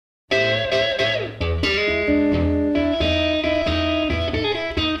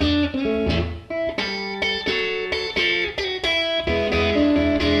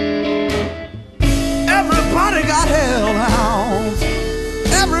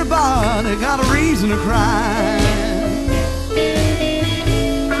Everybody got a reason to cry.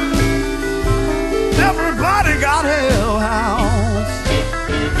 Everybody got hellhounds.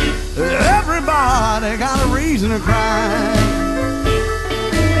 Everybody got a reason to cry.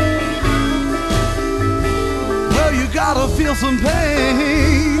 Well, you gotta feel some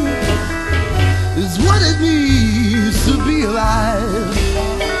pain. It's what it means to be alive.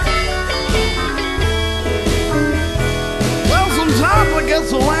 Well, sometimes I get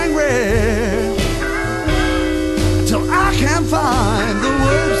so angry till I can't find the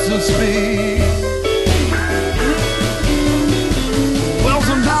words to speak. Well,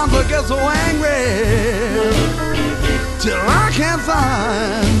 sometimes I get so angry till I can't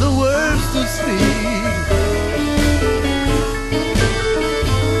find the words to speak.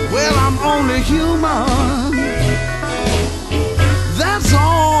 Well, I'm only human. That's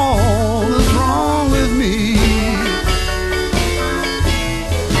all that's wrong with me.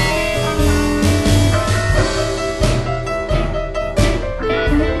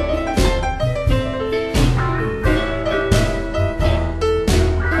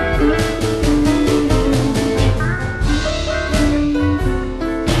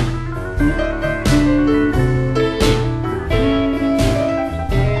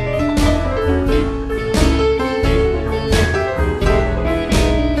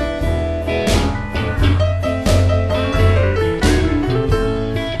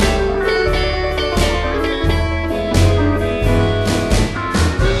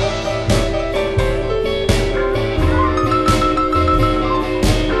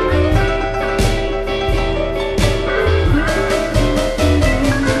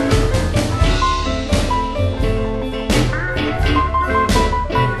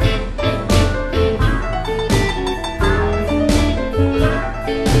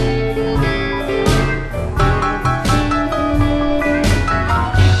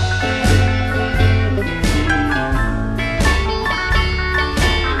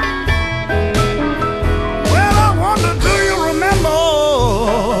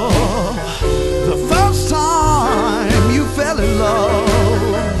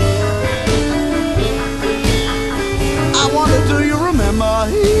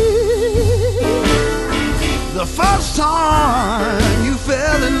 The first time you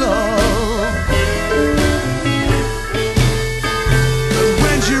fell in love,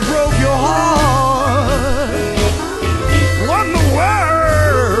 when she broke your heart, what in the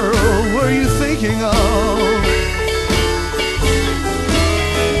world were you thinking of?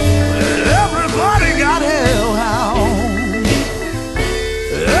 Everybody got hellhounds.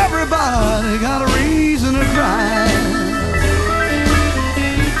 Everybody got a reason to cry.